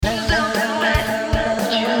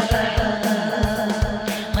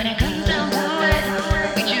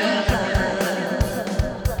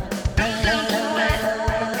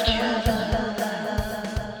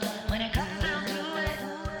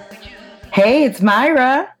Hey, it's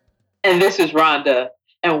Myra. And this is Rhonda.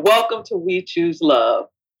 And welcome to We Choose Love,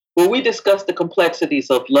 where we discuss the complexities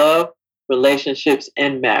of love, relationships,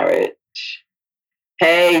 and marriage.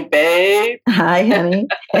 Hey, babe. Hi, honey.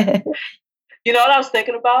 You know what I was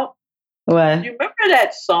thinking about? What? You remember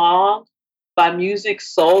that song by Music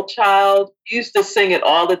Soul Child? You used to sing it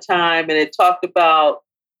all the time, and it talked about,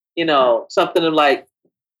 something like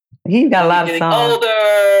He's got a lot of getting songs. older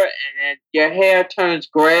and your hair turns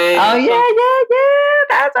gray. Oh, yeah.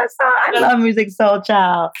 That's our song. I love Music Soul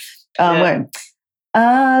Child. Yeah.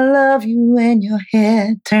 I love you when your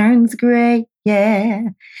hair turns gray. Yeah.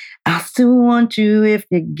 I still want you if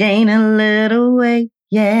you gain a little weight.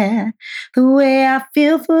 Yeah. The way I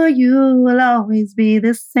feel for you will always be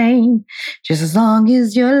the same. Just as long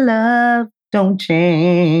as your love don't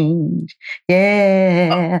change.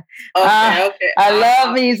 Yeah. Okay. I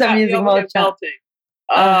love me some Music Soul Child.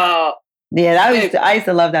 Yeah, I used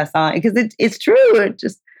to love that song because it's true. It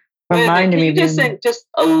just reminded me. Can you just sing just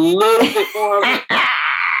a little bit more?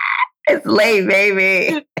 It's late,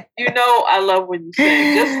 baby. I love when you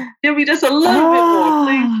sing. Just give me just a little bit more,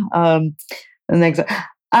 please. The next one.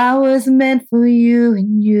 I was meant for you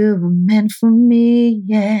and you were meant for me,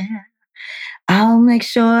 yeah. I'll make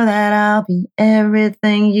sure that I'll be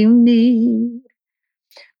everything you need.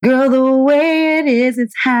 Girl, the way it is,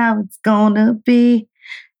 it's how it's gonna be.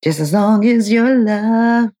 Just as long as your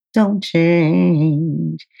love don't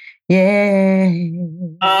change. Yeah.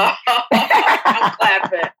 I'm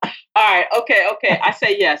clapping. All right. Okay. I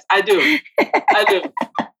say yes. I do.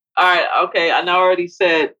 All right. Okay. I already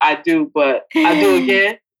said I do, but I do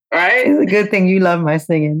again. Right? It's a good thing you love my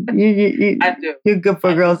singing. I do. You're good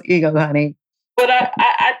for a girl's ego, honey. But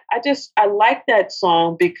I like that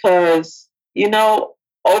song because,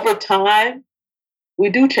 over time, we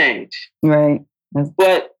do change. Right.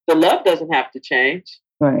 But the love doesn't have to change.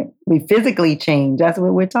 Right. We physically change. That's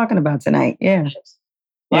what we're talking about tonight. Yeah. Yes.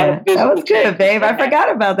 Yeah. That was good, babe. I forgot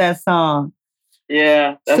about that song.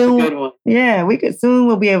 Yeah, that's a good one. Yeah,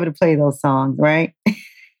 we'll be able to play those songs, right?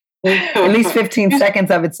 At least 15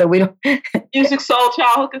 seconds of it so we don't. Music Soul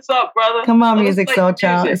Child, hook us up, brother. Come on, Music Soul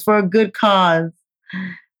Child. It's for a good cause.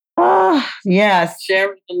 Oh, yes.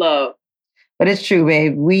 Sharing the love. But it's true,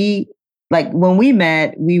 babe. When we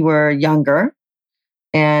met, we were younger.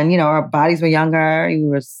 And, our bodies were younger. We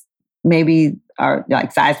were maybe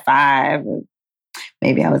size 5.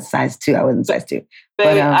 Maybe I was size 2. I wasn't size 2.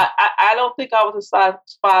 Baby, but, I don't think I was a size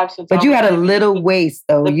 5 since. But you had a little waist,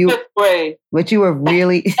 though. The 5th grade. But you were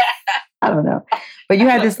really, I don't know. But you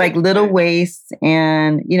had this little waist,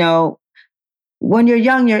 and when you're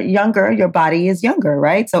younger, your body is younger,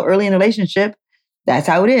 right? So early in a relationship, that's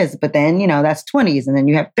how it is. But then that's 20s, and then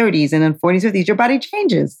you have 30s, and then 40s, 50s. Your body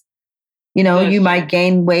changes. You might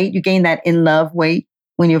gain weight. You gain that in love weight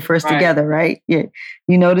when you're first together, right? Yeah.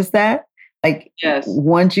 You notice that? Yes.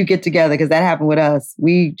 Once you get together, because that happened with us,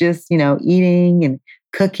 we just, eating and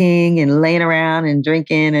cooking and laying around and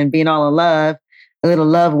drinking and being all in love, a little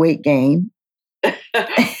love weight gain.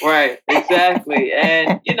 Right, exactly.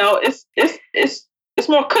 And, it's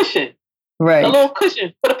more cushion. Right. A little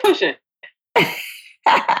cushion for the pushing.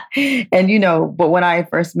 And, but when I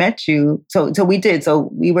first met you, so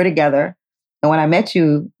we were together. And when I met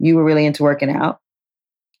you, you were really into working out,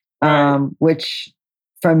 right. Which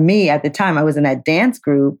for me at the time, I was in that dance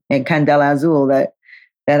group in Candela Azul that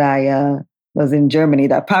I was in Germany,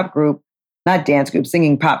 that pop group, not dance group,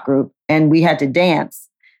 singing pop group. And we had to dance.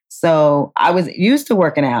 So I was used to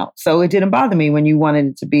working out. So it didn't bother me when you wanted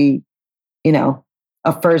it to be,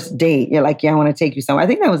 a first date. You're like, yeah, I want to take you somewhere. I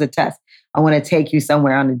think that was a test. I want to take you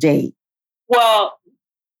somewhere on a date. Well,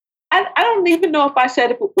 I don't even know if I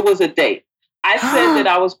said it was a date. I said that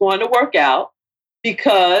I was going to work out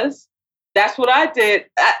because that's what I did.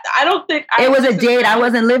 I don't think it was a date. I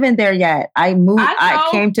wasn't living there yet. I moved. I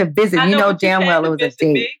came to visit. Damn well it was a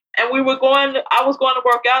date. And I was going to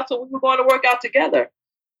work out, so we were going to work out together.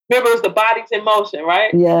 Remember, it was the Bodies in Motion,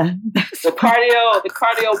 right? Yeah. The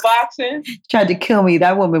cardio boxing. Tried to kill me.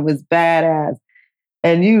 That woman was badass.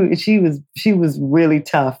 And she was really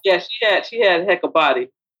tough. Yeah, she had a heck of body.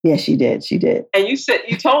 Yeah, she did. And you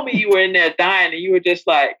told me you were in there dying, and you were just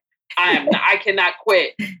like, I cannot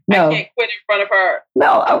quit. No. I can't quit in front of her.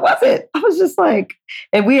 No, I wasn't. I was just like,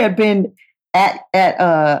 and we had been at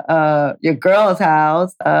your girl's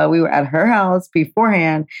house. We were at her house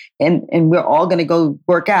beforehand, and we're all gonna go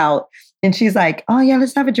work out. And she's like, "Oh yeah,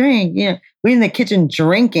 let's have a drink." Yeah, we're in the kitchen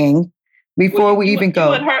drinking before we even go.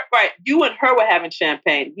 You and her were having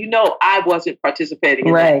champagne. I wasn't participating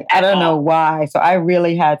in that. I don't know why. So I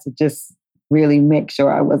really had to just really make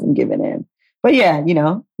sure I wasn't giving in. But yeah,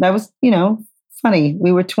 that was, funny.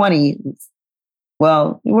 We were 20.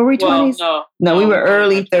 Well, were we 20s? No, we were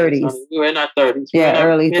early 30s. We were in our 30s. Yeah,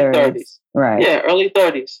 early 30s. Right. Yeah, early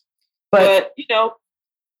 30s. But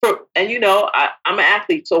I'm an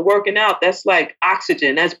athlete, so working out, that's like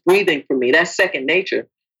oxygen. That's breathing for me. That's second nature.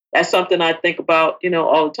 That's something I think about,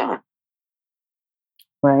 all the time.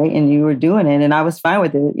 Right. And you were doing it, and I was fine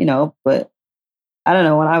with it, but I don't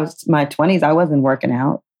know. When I was in my 20s, I wasn't working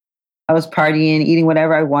out. I was partying, eating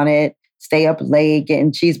whatever I wanted, stay up late,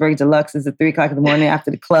 getting cheeseburger deluxes at 3:00 in the morning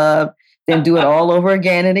after the club, then do it all over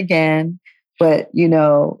again and again. But,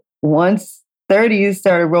 once 30s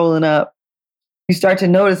started rolling up, you start to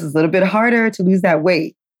notice it's a little bit harder to lose that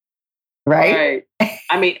weight. Right.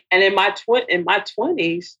 I mean, and in my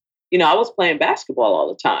 20s, I was playing basketball all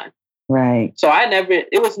the time. Right. So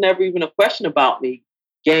it was never even a question about me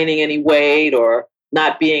gaining any weight or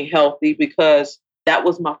not being healthy, because that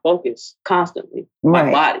was my focus constantly.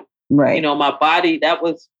 My body. Right. My body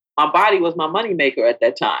was my moneymaker at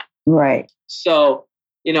that time. Right. So,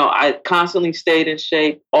 I constantly stayed in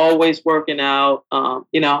shape, always working out. I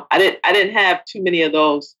didn't have too many of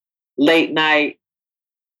those late night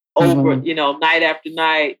over, night after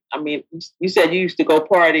night. I mean, you said you used to go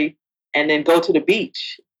party and then go to the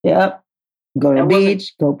beach. Yep. Go to the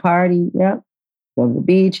beach, go party. Yep. Go to the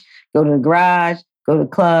beach, go to the garage, go to the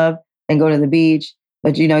club, and go to the beach.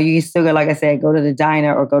 But, you still go, like I said, go to the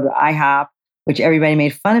diner or go to IHOP, which everybody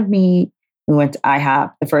made fun of me. We went to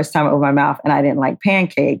IHOP the first time I opened my mouth, and I didn't like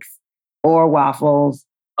pancakes or waffles.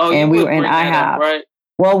 Oh, and we were in IHOP. Right?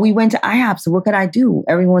 Well, we went to IHOP, so what could I do?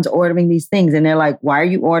 Everyone's ordering these things, and they're like, "Why are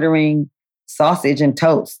you ordering sausage and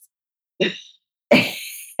toast?" And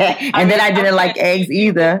I didn't like eggs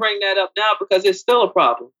either. Bring that up now because it's still a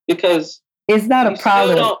problem. Because it's not a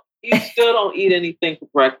problem. You still don't eat anything for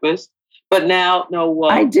breakfast. But now,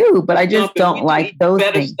 I do, but I just don't like those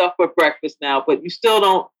better things. Stuff for breakfast now. But you still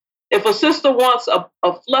don't. If a sister wants a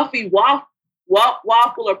fluffy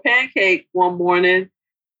waffle or pancake one morning,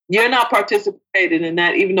 you're not participating in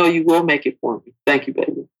that, even though you will make it for me. Thank you,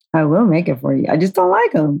 baby. I will make it for you. I just don't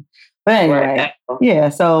like them. But anyway, yeah.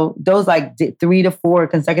 So those like 3 to 4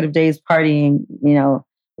 consecutive days partying,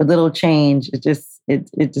 with little change, it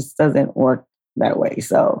just doesn't work that way.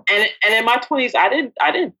 So and in my 20s, I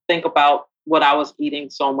didn't think about what I was eating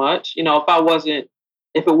so much.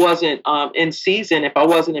 If it wasn't in season, if I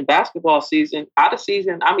wasn't in basketball season, out of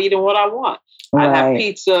season, I'm eating what I want. Right. I have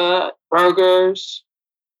pizza, burgers,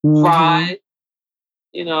 fried.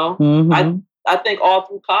 I think all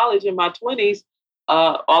through college in my 20s,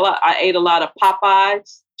 I ate a lot of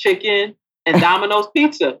Popeyes chicken and Domino's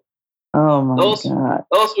pizza. Oh my God.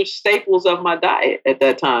 Those were staples of my diet at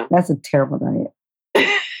that time. That's a terrible diet.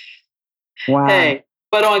 Wow. Hey,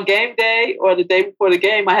 but on game day or the day before the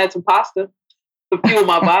game, I had some pasta to fuel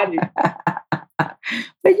my body.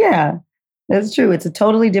 But yeah, that's true. It's a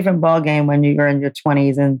totally different ball game when you're in your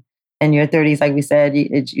 20s and your 30s. Like we said,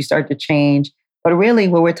 you start to change. But really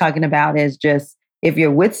what we're talking about is just if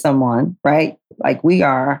you're with someone, right, like we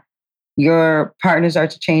are, your partner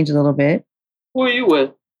starts to change a little bit. Who are you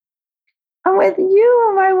with? I'm with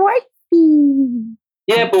you, my wifey.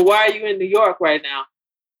 Yeah, but why are you in New York right now?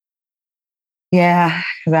 Yeah,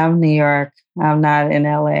 because I'm New York. I'm not in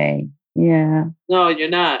LA. Yeah. No, you're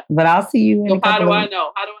not. But I'll see you in so how do I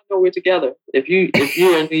know? How do I know we're together? If you're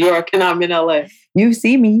in New York and I'm in LA. You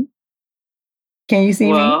see me. Can you see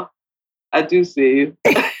me? Well, I do see you.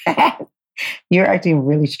 You're acting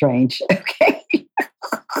really strange. Okay.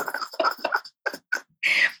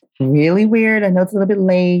 Really weird. I know it's a little bit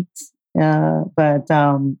late. But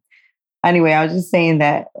anyway, I was just saying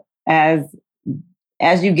that as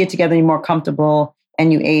you get together, you're more comfortable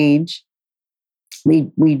and you age,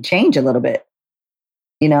 we change a little bit.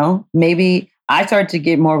 Maybe I started to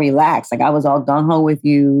get more relaxed. Like I was all gung-ho with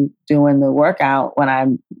you doing the workout when I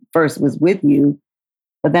first was with you,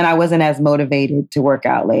 but then I wasn't as motivated to work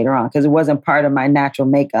out later on because it wasn't part of my natural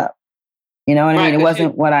makeup. You know what I mean? It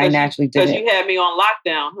wasn't what I naturally did. Because you had me on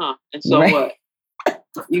lockdown, huh? And so what?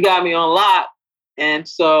 You got me on lock. And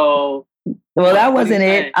so... Well, that wasn't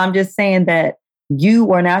it. I'm just saying that you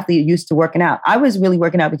were an athlete used to working out. I was really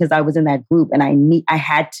working out because I was in that group and I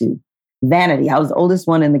had to. Vanity. I was the oldest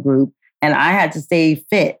one in the group and I had to stay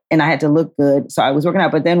fit and I had to look good. So I was working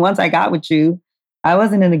out. But then once I got with you, I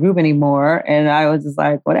wasn't in the group anymore. And I was just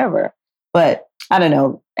like, whatever. But I don't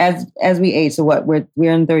know. As we age, so what? We're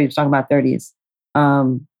in the 30s, talking about 30s,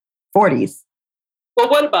 40s. Well,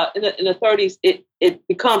 what about in the 30s? It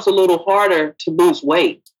becomes a little harder to lose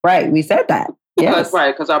weight. Right. We said that.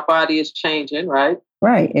 Because our body is changing, right?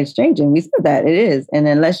 Right. It's changing. We said that it is.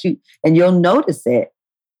 And you'll notice it.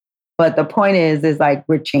 But the point is like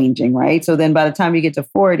we're changing, right? So then by the time you get to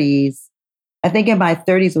 40s, I think in my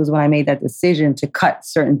 30s was when I made that decision to cut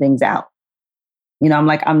certain things out. I'm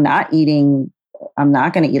like, I'm not going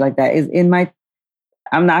to eat like that.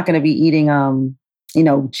 I'm not going to be eating,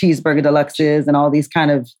 cheeseburger deluxes and all these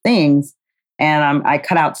kind of things. And I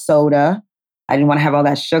cut out soda. I didn't want to have all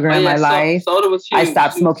that sugar in my life. Soda was huge. I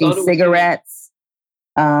stopped smoking cigarettes.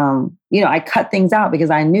 I cut things out because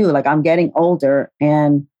I knew like I'm getting older,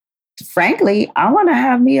 and frankly, I want to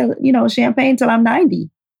have me champagne till I'm 90.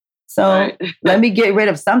 So let me get rid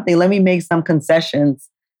of something. Let me make some concessions.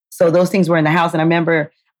 So those things were in the house. And I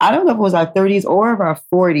remember, I don't know if it was our 30s or our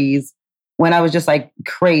 40s when I was just like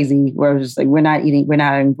crazy, where I was just like, we're not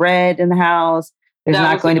having bread in the house. There's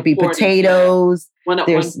not going to be 40s, potatoes. Yeah.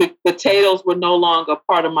 When potatoes were no longer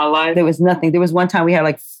part of my life. There was nothing. There was one time we had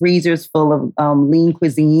like freezers full of lean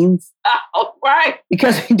cuisines. Oh, right.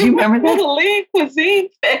 Because do you remember that? The lean cuisine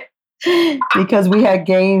thing. Because we had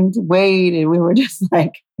gained weight and we were just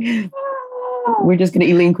like, we're just going to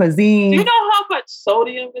eat lean cuisine. Do you know how much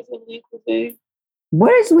sodium is in lean cuisine?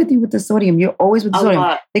 What is with you with the sodium? You're always with the sodium.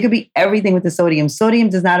 Lot. There could be everything with the sodium. Sodium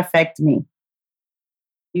does not affect me.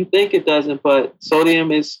 You think it doesn't, but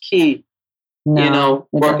sodium is key. No,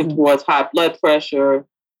 working towards high blood pressure.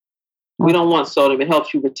 We don't want sodium. It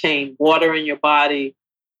helps you retain water in your body.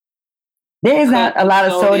 There is not a lot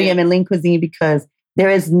of sodium in lean cuisine because there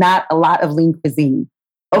is not a lot of lean cuisine.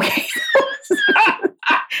 Okay.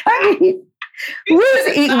 I mean, we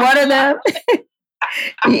just eat one of them.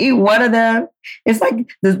 You eat one of them. It's like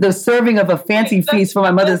the serving of a fancy feast for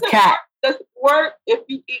my mother's cat. Does it work if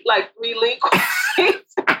you eat like 3 lean cuisines?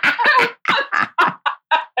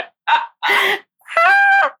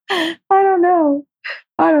 I don't know.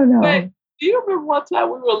 Wait, do you remember one time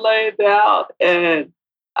we were laying down and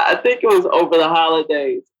I think it was over the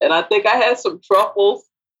holidays and I think I had some truffles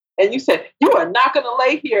and you said, you are not going to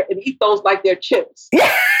lay here and eat those like they're chips.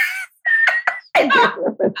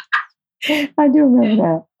 I do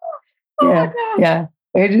remember that. Yeah.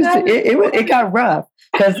 It got rough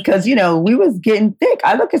because we was getting thick.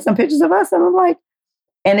 I look at some pictures of us and I'm like,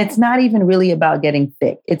 and it's not even really about getting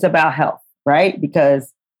thick. It's about health, right?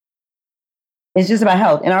 Because it's just about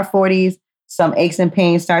health. In our 40s, some aches and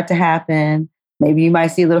pains start to happen. Maybe you might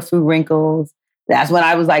see little food wrinkles. That's when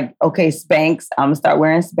I was like, okay, Spanx. I'm gonna start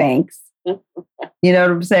wearing Spanx. You know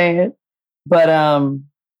what I'm saying? But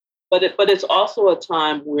it's also a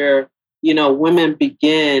time where women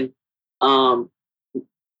begin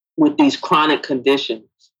with these chronic conditions,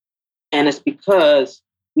 and it's because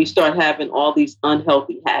we start having all these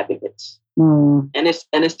unhealthy habits, and it's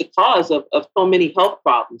the cause of so many health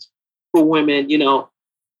problems for women,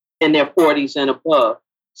 in their 40s and above.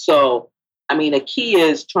 So, I mean, a key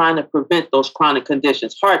is trying to prevent those chronic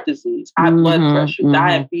conditions: heart disease, high blood pressure,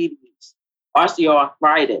 diabetes,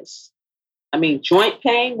 osteoarthritis. I mean, joint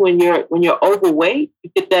pain when you're overweight,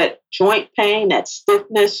 you get that joint pain, that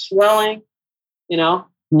stiffness, swelling,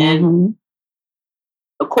 and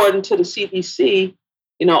according to the CDC,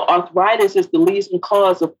 arthritis is the leading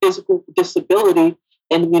cause of physical disability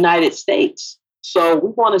in the United States. So we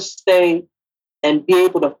want to stay and be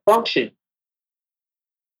able to function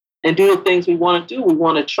and do the things we want to do. We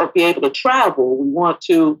want to be able to travel. We want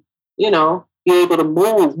to, be able to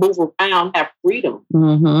move around, have freedom.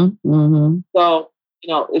 So,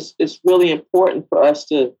 it's really important for us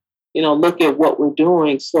to, look at what we're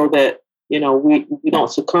doing so that, we don't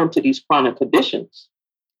succumb to these chronic conditions.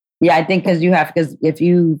 Yeah, I think because if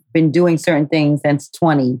you've been doing certain things since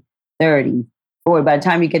 20, 30, 40, by the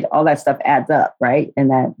time you get all that stuff adds up, right?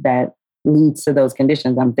 And that leads to those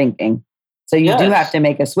conditions, I'm thinking. So you do have to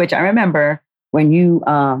make a switch. I remember when you,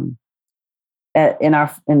 in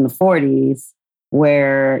the 40s,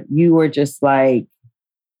 where you were just like,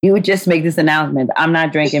 you would just make this announcement: I'm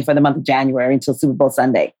not drinking for the month of January until Super Bowl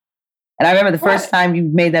Sunday. And I remember the first time you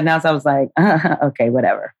made that announcement, I was like, okay,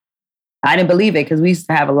 whatever. I didn't believe it because we used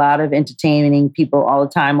to have a lot of entertaining people all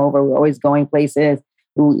the time over. We were always going places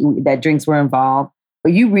that drinks were involved.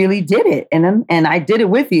 But you really did it. And I did it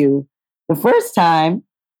with you the first time.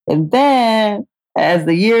 And then as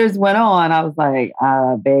the years went on, I was like,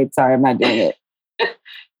 babe, sorry, I'm not doing it.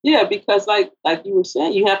 Yeah, because like you were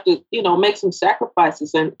saying, you have to, make some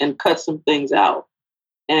sacrifices and cut some things out.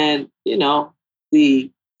 And,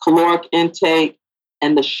 the caloric intake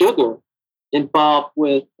and the sugar involved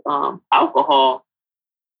with alcohol,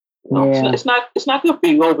 it's not good for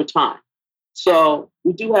you over time. So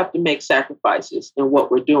we do have to make sacrifices in what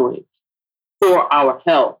we're doing for our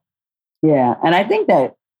health. Yeah, and I think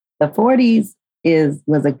that the 40s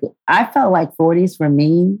I felt like 40s for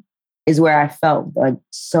me is where I felt like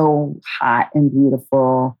so hot and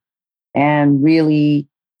beautiful and really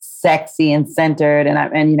sexy and centered. And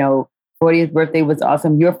 40th birthday was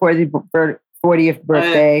awesome. Your 40th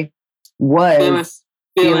birthday was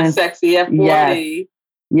feeling sexy at 40. Yes,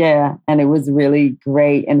 yeah. And it was really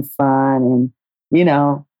great and fun.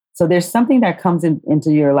 And, so there's something that comes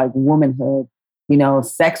into your like womanhood.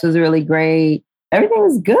 Sex was really great. Everything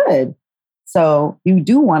was good. So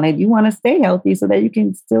you want to stay healthy so that you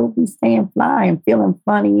can still be staying fly and feeling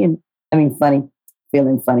funny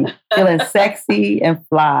feeling sexy and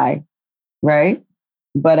fly. Right.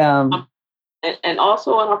 But, and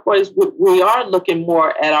also in our 40s, we are looking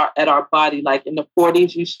more at our body. Like in the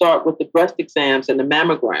 40s, you start with the breast exams and the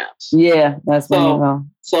mammograms. Yeah, that's when you go.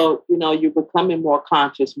 So, you're becoming more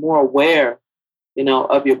conscious, more aware,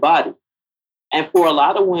 of your body. And for a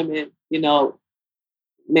lot of women,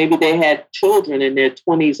 maybe they had children in their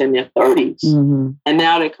 20s and their 30s, mm-hmm. and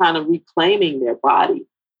now they're kind of reclaiming their body.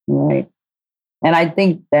 Right. And I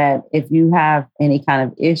think that if you have any kind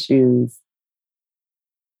of issues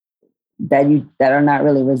that are not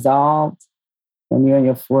really resolved when you're in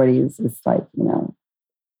your 40s, it's like,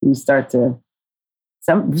 you start to,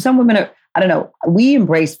 some women are, I don't know, we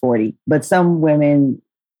embrace 40, but some women,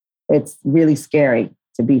 it's really scary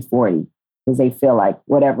to be 40 because they feel like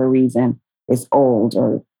whatever reason it's old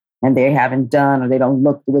and they haven't done, or they don't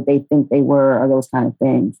look what they think they were, or those kind of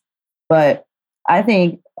things. But I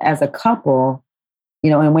think as a couple,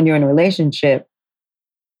 and when you're in a relationship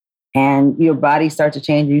and your body starts to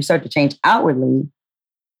change, you start to change outwardly,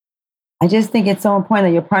 I just think it's so important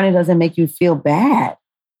that your partner doesn't make you feel bad.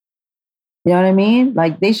 You know what I mean?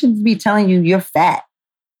 Like they shouldn't be telling you you're fat.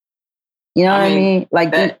 You know what I mean?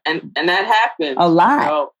 Like that, and that happens a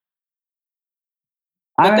lot.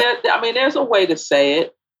 But there's a way to say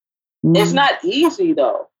it. Mm-hmm. It's not easy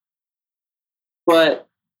though. But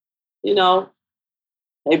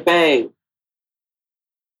hey babe,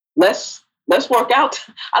 let's work out.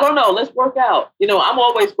 I don't know. Let's work out. I'm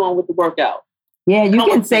always going with the workout. Yeah, you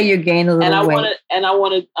can say you're gaining a little weight. I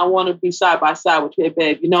want to be side by side with you, hey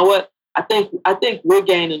babe. You know what? I think we're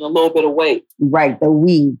gaining a little bit of weight. Right,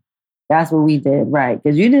 that's what we did, right?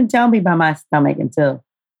 Because you didn't tell me about my stomach until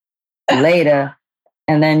later,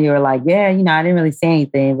 and then you were like, "Yeah, I didn't really say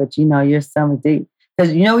anything, but your stomach did."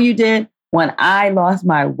 Because you did when I lost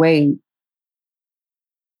my weight.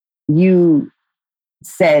 You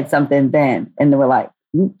said something then, and they were like,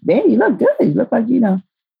 "Babe, you look good. You look like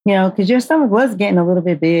because your stomach was getting a little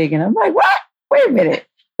bit big." And I'm like, "What? Wait a minute!"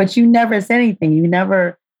 But you never said anything. You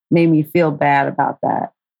never made me feel bad about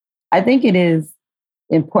that. I think it is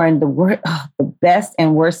important. The best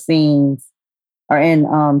and worst scenes are in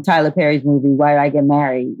Tyler Perry's movie "Why Did I Get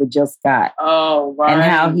Married" with Jill Scott. Oh, right. And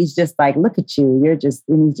how he's just like, "Look at you.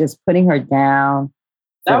 And he's just putting her down.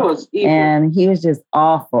 That was evil. And he was just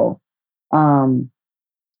awful.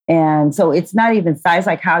 And so it's not even size,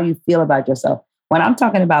 like how you feel about yourself. When I'm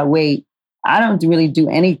talking about weight, I don't really do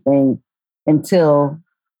anything until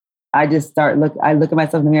I just I look at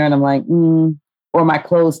myself in the mirror and I'm like, or my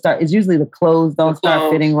clothes it's usually the clothes don't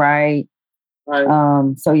start fitting right.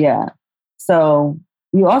 Right. So yeah. So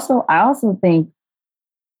I also think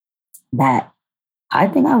that I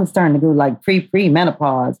was starting to go like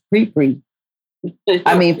pre-menopause, pre.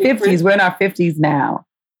 I mean, 50s, we're in our 50s now.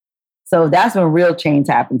 So that's when real change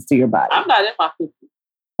happens to your body. I'm not in my 50s.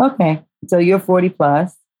 Okay. So you're 40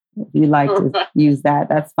 plus. If you like to use that,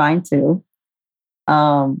 that's fine too.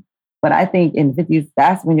 But I think in the 50s,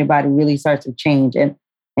 that's when your body really starts to change.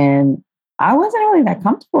 And I wasn't really that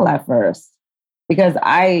comfortable at first because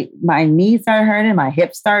my knees started hurting, my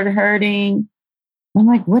hips started hurting. I'm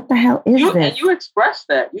like, what the hell is this? And you expressed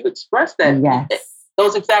that. Yes.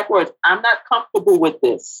 Those exact words. I'm not comfortable with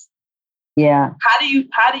this. Yeah. How do you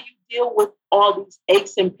deal with all these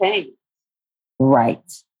aches and pains? Right.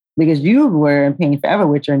 Because you were in pain forever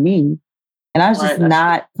with your knee. And I was just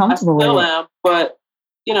not comfortable with it. I still am, but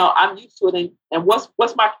I'm used to it. And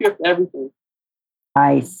what's my cure for everything?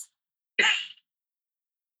 Ice.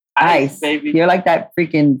 Ice, baby. You're like that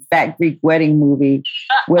freaking Fat Greek Wedding movie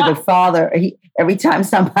where the father, every time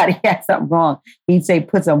somebody had something wrong, he'd say,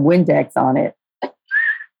 put some Windex on it.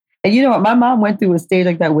 And you know what? My mom went through a stage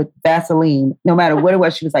like that with Vaseline. No matter what it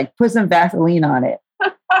was, she was like, put some Vaseline on it.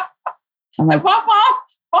 I'm like, my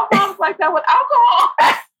mom's like that with alcohol.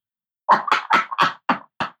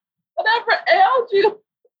 Whatever ails you.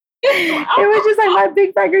 It was just like my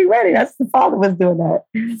big Fat Greek Wedding. That's the father was doing that.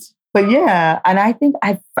 But yeah, and I think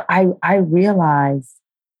I realized,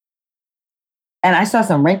 and I saw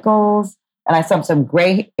some wrinkles, and I saw some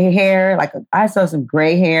gray hair. Like I saw some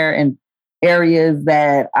gray hair in areas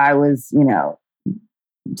that I was,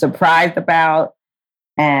 surprised about,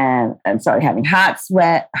 and started having hot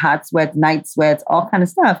sweats, night sweats, all kind of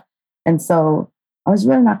stuff. And so I was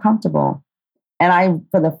really not comfortable. And I,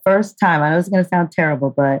 for the first time, I know it's going to sound terrible,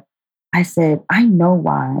 but I said, I know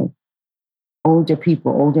why older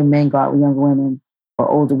people, older men go out with younger women, or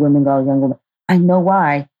older women go out with younger women. I know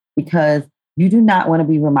why, because you do not want to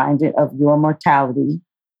be reminded of your mortality.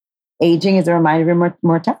 Aging is a reminder of your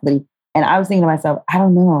mortality. And I was thinking to myself, I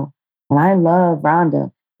don't know. And I love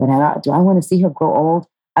Rhonda, but do I want to see her grow old?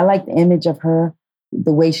 I like the image of her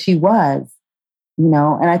the way she was, and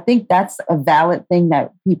I think that's a valid thing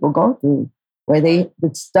that people go through, where they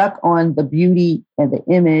get stuck on the beauty and the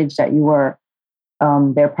image that you were,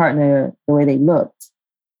 their partner, the way they looked.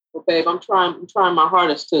 Well, babe, I'm trying my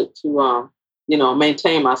hardest to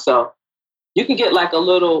maintain myself. You can get like a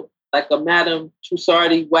Madame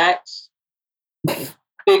Tussauds wax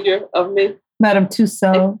figure of me. Madame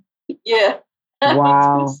Tussauds? Yeah.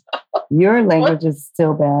 Wow. Your language is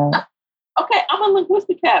still bad. Okay, I'm a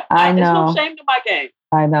linguistic cat. I know. There's no shame to my game.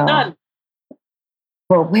 I know. None.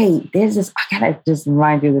 But wait, I gotta just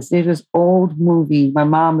remind you of this. There's this old movie. My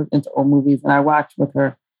mom is into old movies, and I watched with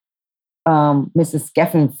her, Mrs.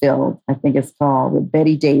 Skeffenfield, I think it's called, with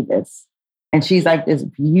Betty Davis. And she's like this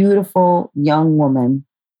beautiful young woman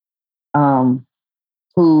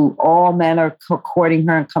who all men are courting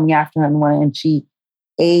her and coming after her, and she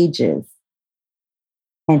ages.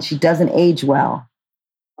 And she doesn't age well.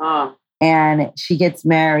 And she gets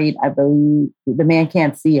married, I believe. The man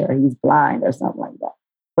can't see her. He's blind or something like that.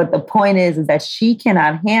 But the point is that she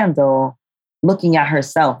cannot handle looking at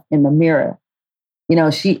herself in the mirror.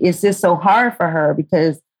 It's just so hard for her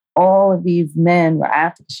because all of these men were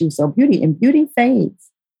after she was so beauty, and beauty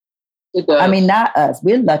fades. It does. I mean, not us.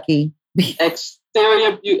 We're lucky.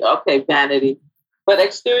 Exterior beauty, okay, vanity. But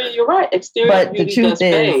exterior, you're right. Exterior beauty the truth does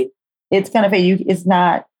fade. It's gonna fade. It's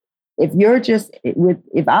not. If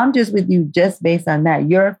I'm just with you just based on that,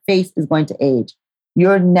 your face is going to age.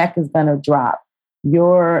 Your neck is going to drop.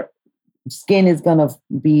 Your skin is going to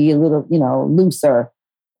be a little, looser.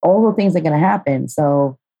 All the things are going to happen.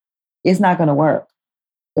 So it's not going to work.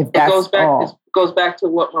 If that's It goes back to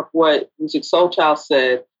what my boy, Music Soul Child,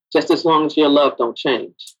 said, just as long as your love don't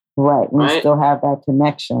change. Right. We still have that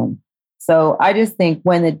connection. So I just think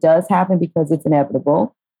when it does happen, because it's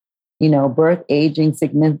inevitable, birth, aging,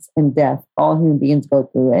 sickness, and death, all human beings go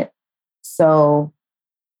through it. So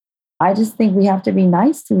I just think we have to be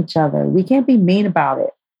nice to each other. We can't be mean about it.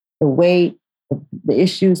 The way, the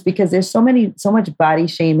issues, because there's so much body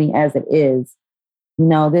shaming as it is.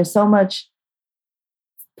 There's so much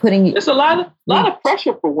putting. There's a lot of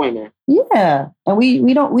pressure for women. Yeah. And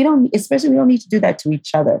we don't, especially we don't need to do that to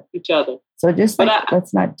each other. So just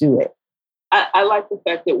let's not do it. I like the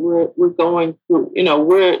fact that we're going through,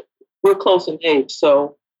 we're close in age,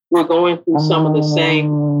 so we're going through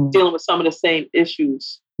dealing with some of the same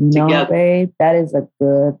issues together. Babe, that is a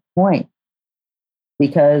good point,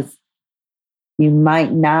 because you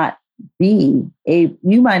might not be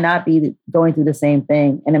going through the same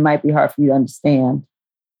thing, and it might be hard for you to understand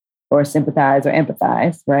or sympathize or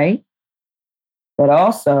empathize, right? But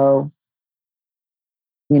also,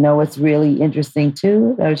 what's really interesting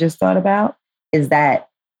too, that I just thought about, is that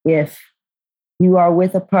if you are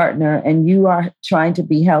with a partner and you are trying to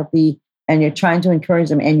be healthy and you're trying to encourage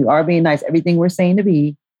them and you are being nice, everything we're saying to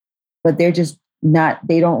be, but they're just not,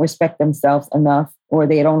 they don't respect themselves enough, or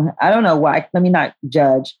I don't know why, let me not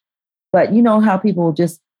judge, but how people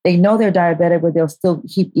they know they're diabetic, but they'll still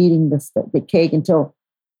keep eating the cake until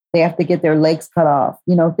they have to get their legs cut off,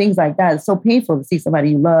 things like that. It's so painful to see somebody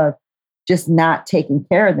you love just not taking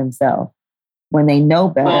care of themselves when they know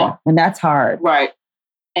better. And that's hard. Right.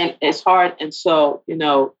 And it's hard. And so,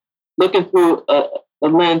 looking through the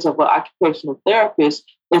lens of an occupational therapist,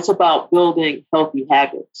 it's about building healthy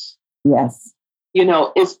habits. Yes.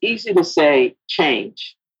 It's easy to say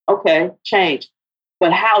change. Okay, change.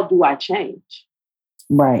 But how do I change?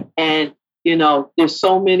 Right. And, there's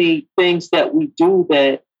so many things that we do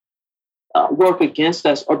that work against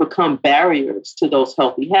us or become barriers to those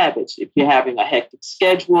healthy habits. If you're having a hectic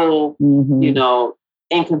schedule,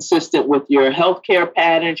 inconsistent with your healthcare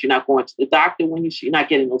patterns, you're not going to the doctor when you're not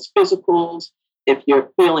getting those physicals. If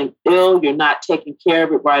you're feeling ill, you're not taking care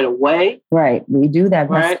of it right away. Right. We do that.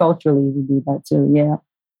 Right? That's culturally, we do that too. Yeah.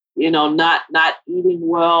 Not eating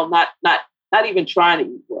well, not even trying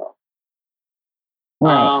to eat well.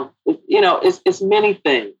 Right. It's many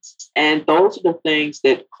things. And those are the things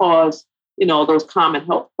that cause, those common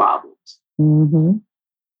health problems. Mm-hmm.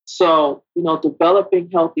 So, developing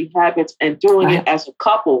healthy habits and doing it as a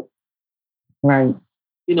couple. Right.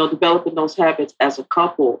 Developing those habits as a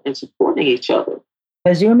couple and supporting each other.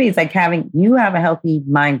 Because you and me, it's like you have a healthy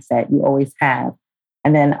mindset. You always have.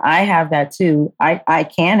 And then I have that too. I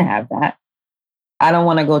can have that. I don't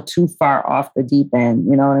want to go too far off the deep end.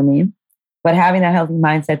 You know what I mean? But having that healthy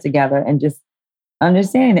mindset together and just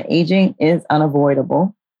understanding that aging is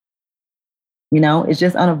unavoidable. You know, it's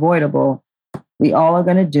just unavoidable. We all are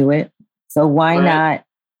going to do it. So why not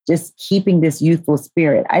just keeping this youthful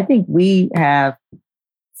spirit? I think we have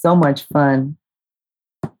so much fun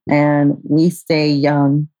and we stay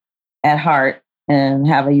young at heart and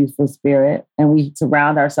have a youthful spirit. And we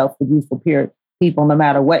surround ourselves with youthful people, no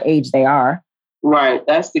matter what age they are. Right.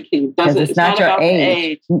 That's the key. It's not your about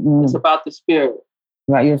age. The age. It's about the spirit.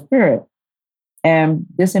 Right. Your spirit. And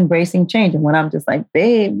just embracing change. And when I'm just like,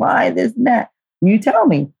 babe, why this and that? You tell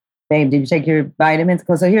me, babe, did you take your vitamins?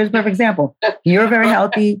 So here's a perfect example. You're very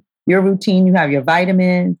healthy, your routine, you have your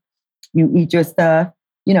vitamins, you eat your stuff.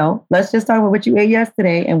 You know, let's just talk about what you ate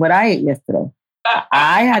yesterday and what I ate yesterday.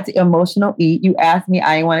 I had to emotional eat. You asked me,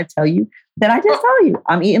 I didn't want to tell you. Then I just told you,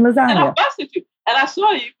 I'm eating lasagna. And I messaged you. And I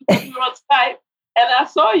saw you because we were on Skype. And I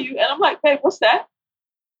saw you. And I'm like, babe, what's that?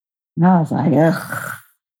 And I was like, ugh,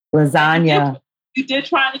 lasagna. You did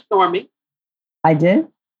try and ignore me. I did?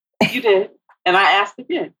 You did. And I asked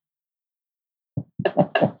again.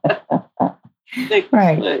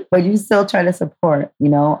 Right. But you still try to support, you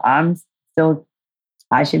know, I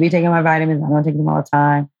should be taking my vitamins. I don't take them all the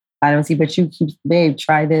time. Vitamin C, but you keep, babe,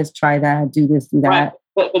 try this, try that, do this, do that. Right.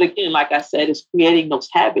 But again, like I said, it's creating those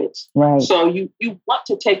habits. Right. So you want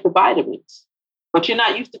to take the vitamins, but you're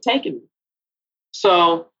not used to taking them.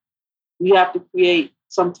 So you have to create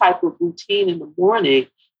some type of routine in the morning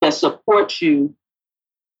that supports you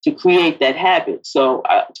to create that habit. So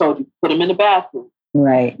I told you, put them in the bathroom.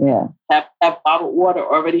 Right, yeah. Have bottled water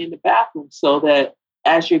already in the bathroom so that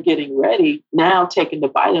as you're getting ready, now taking the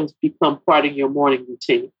vitamins become part of your morning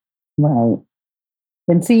routine. Right.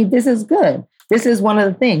 And see, this is good. This is one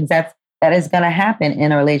of the things that is going to happen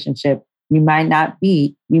in a relationship. You might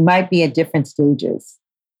be at different stages.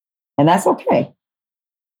 And that's okay.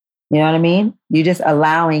 You know what I mean? You're just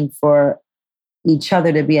allowing for each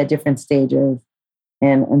other to be at different stages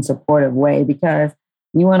in supportive way because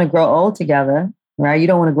you want to grow old together, right? You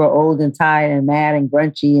don't want to grow old and tired and mad and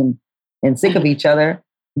grunchy and sick of each other.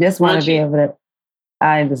 You just want to be able to,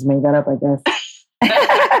 I just made that up, I guess.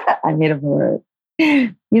 I made up a word.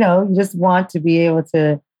 You know, you just want to be able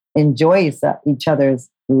to enjoy each other's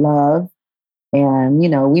love. And, you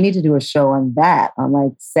know, we need to do a show on that, on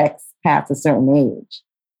like sex past a certain age.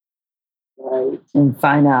 Right. And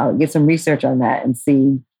find out, get some research on that and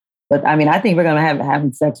see. But I mean, I think we're going to have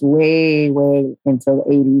having sex way, way until the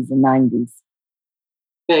 80s and 90s.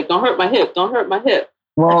 Hey, don't hurt my hip. Don't hurt my hip.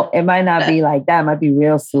 Well, it might not be like that. It might be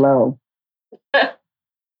real slow.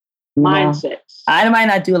 Mindset. I might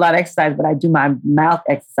not do a lot of exercise, but I do my mouth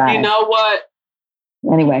exercise. You know what?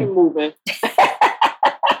 Anyway. Keep moving.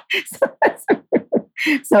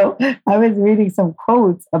 So I was reading some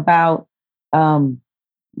quotes about, you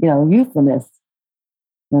know, youthfulness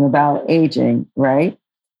and about aging, right?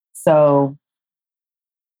 So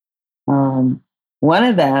one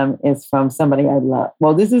of them is from somebody I love.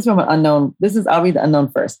 Well, this is from an unknown. I'll read the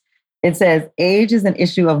unknown first. It says, age is an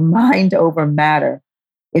issue of mind over matter.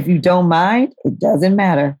 If you don't mind, it doesn't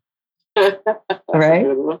matter. Right?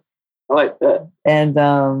 I like that.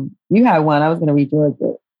 And you had one. I was going to read yours,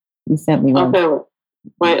 but you sent me one. Okay,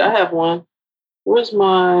 wait, I have one. Where's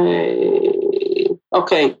my...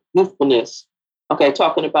 Okay, youthfulness. Okay,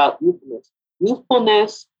 talking about youthfulness.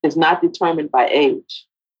 Youthfulness is not determined by age.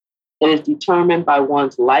 It is determined by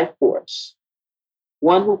one's life force.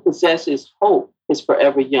 One who possesses hope is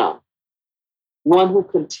forever young. One who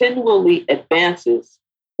continually advances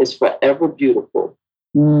is forever beautiful.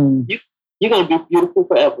 You're going to be beautiful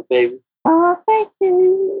forever, baby. Oh, thank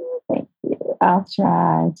you. Thank you. I'll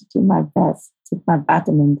try to do my best. Take my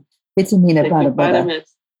vitamins. Vitamina butter.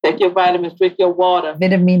 Take your vitamins. Drink your water.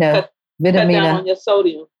 Vitamina. Cut down on your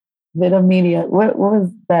sodium. Vitamina. What was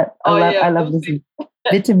that? I love this.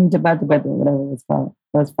 Vitamina butter, whatever it was called.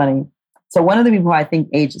 That was funny. So one of the people I think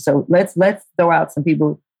aged. So let's throw out some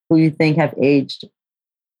people who you think have aged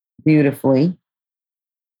beautifully.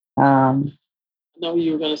 I know who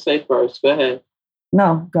you were going to say first. Go ahead.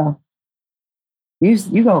 No, go.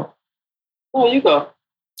 You go. Oh, you go.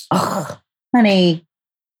 Ugh, honey,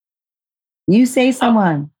 you say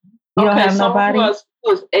someone. You don't have nobody?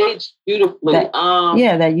 Who was aged beautifully.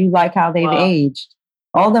 That you like how they've aged.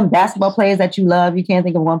 All them basketball players that you love, you can't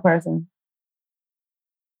think of one person?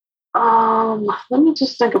 Let me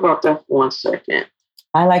just think about that for 1 second.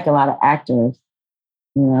 I like a lot of actors.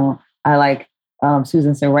 You know, I like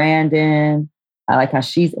Susan Sarandon. I like how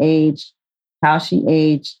she's aged. How she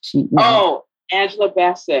aged. Angela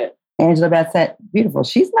Bassett. Angela Bassett, beautiful.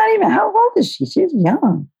 She's not even, how old is she? She's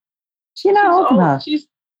young. She's not old enough. She's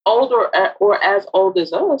older or as old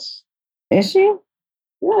as us. Is she?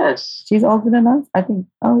 Yes. She's older than us? I think,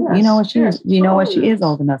 yes. You know what she is? You know what? She is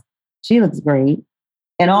old enough. She looks great.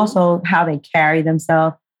 And also how they carry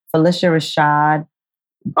themselves. Phylicia Rashad.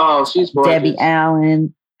 Oh, she's gorgeous. Debbie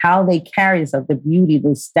Allen. How they carry themselves, the beauty,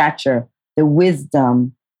 the stature, the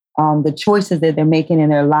wisdom, the choices that they're making in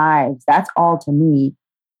their lives. That's all to me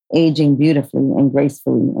aging beautifully and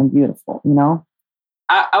gracefully and beautiful, you know?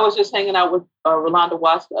 I was just hanging out with Rolanda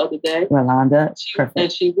Watts the other day. Rolanda, perfect.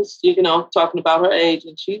 And she was, talking about her age,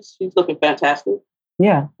 and she's looking fantastic.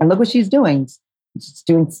 Yeah, and look what she's doing. She's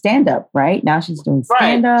doing stand-up, right? Now she's doing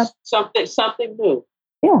stand-up. Right. Something new.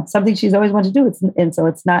 Yeah, something she's always wanted to do. And so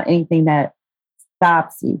it's not anything that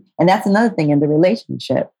stops you. And that's another thing in the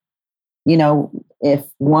relationship. You know, if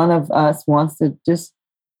one of us wants to just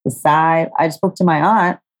decide, I spoke to my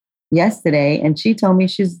aunt yesterday, and she told me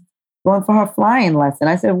she's going for her flying lesson.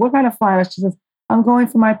 I said, what kind of flying lesson? She says, I'm going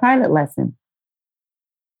for my pilot lesson.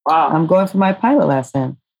 Wow. I'm going for my pilot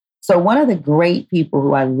lesson. So one of the great people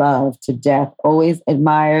who I love to death, always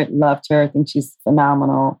admired, loved her, think she's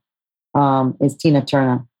phenomenal, is Tina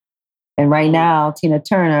Turner. And right now, Tina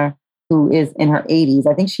Turner, who is in her 80s,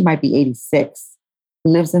 I think she might be 86,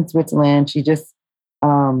 lives in Switzerland. She just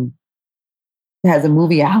has a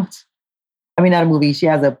movie out. I mean, not a movie. She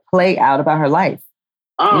has a play out about her life.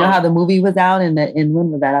 You know how the movie was out and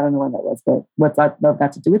when was that? I don't know when that was, but what's that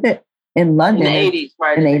got to do with it? In London. In the 80s,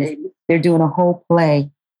 right? In the 80s. They're doing a whole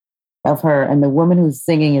play of her. And the woman who's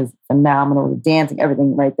singing is phenomenal. The dancing,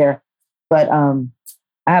 everything right there. But I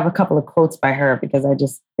have a couple of quotes by her because I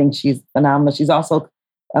just think she's phenomenal. She's also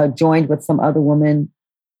joined with some other women.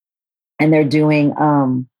 And they're doing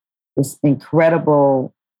this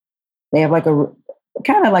incredible, they have like a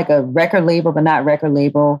kind of like a record label, but not record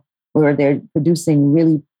label, where they're producing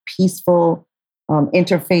really peaceful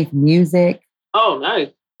interfaith music. Oh, nice.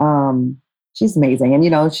 She's amazing. And, you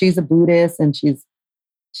know, she's a Buddhist and she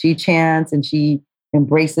chants and she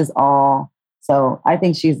embraces all. So I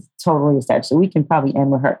think she's totally established. So we can probably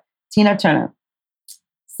end with her. Tina Turner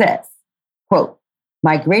says, quote,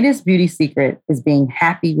 my greatest beauty secret is being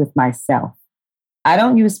happy with myself. I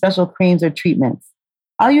don't use special creams or treatments.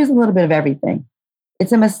 I'll use a little bit of everything.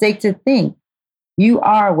 It's a mistake to think you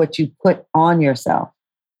are what you put on yourself.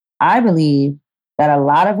 I believe that a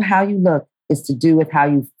lot of how you look is to do with how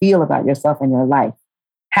you feel about yourself and your life.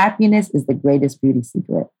 Happiness is the greatest beauty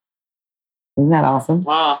secret. Isn't that awesome?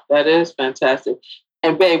 Wow, that is fantastic.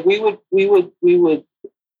 And babe, we would do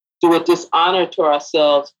a dishonor to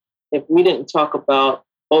ourselves if we didn't talk about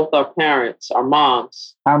both our parents, our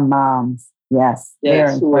moms. Our moms, yes.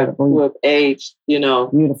 Yes, who have aged,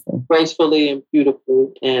 beautifully, gracefully and beautifully.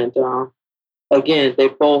 And again, they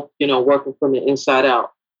both, working from the inside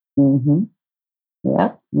out. Mm-hmm.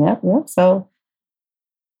 Yep. So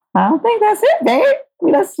I don't think that's it, babe.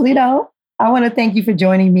 I want to thank you for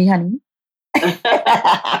joining me, honey.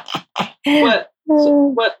 But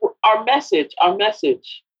our message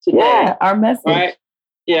today. Yeah, our message. Right?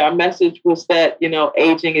 Yeah, our message was that,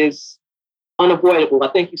 aging is unavoidable. I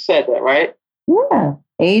think you said that, right? Yeah.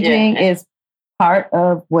 Aging is part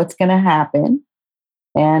of what's going to happen.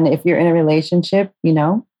 And if you're in a relationship,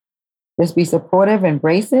 just be supportive,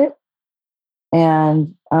 embrace it,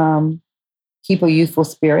 and keep a youthful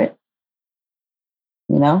spirit,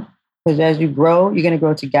 because as you grow, you're going to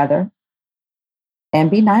grow together.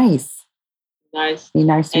 And be nice. Be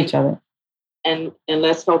nice to each other. And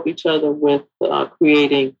let's help each other with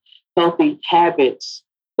creating healthy habits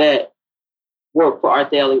that work for our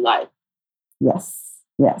daily life. Yes.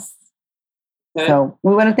 Okay. So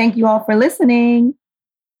we want to thank you all for listening.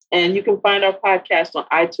 And you can find our podcast on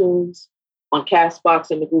iTunes, on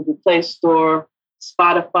CastBox in the Google Play Store,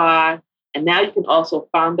 Spotify, and now you can also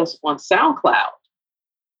find us on SoundCloud.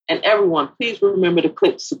 And everyone, please remember to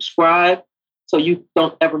click subscribe so you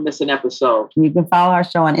don't ever miss an episode. You can follow our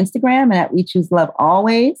show on Instagram and at We Choose Love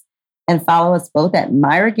Always, and follow us both at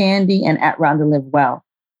Myra Gandy and at Rhonda Live Well.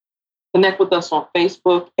 Connect with us on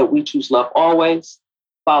Facebook at We Choose Love Always.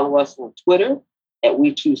 Follow us on Twitter at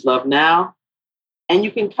We Choose Love Now. And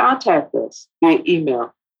you can contact us via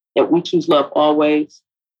email at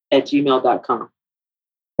WeChooseLoveAlways@gmail.com.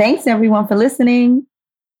 Thanks everyone for listening.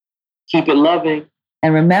 Keep it loving.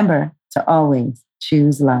 And remember to always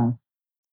choose love.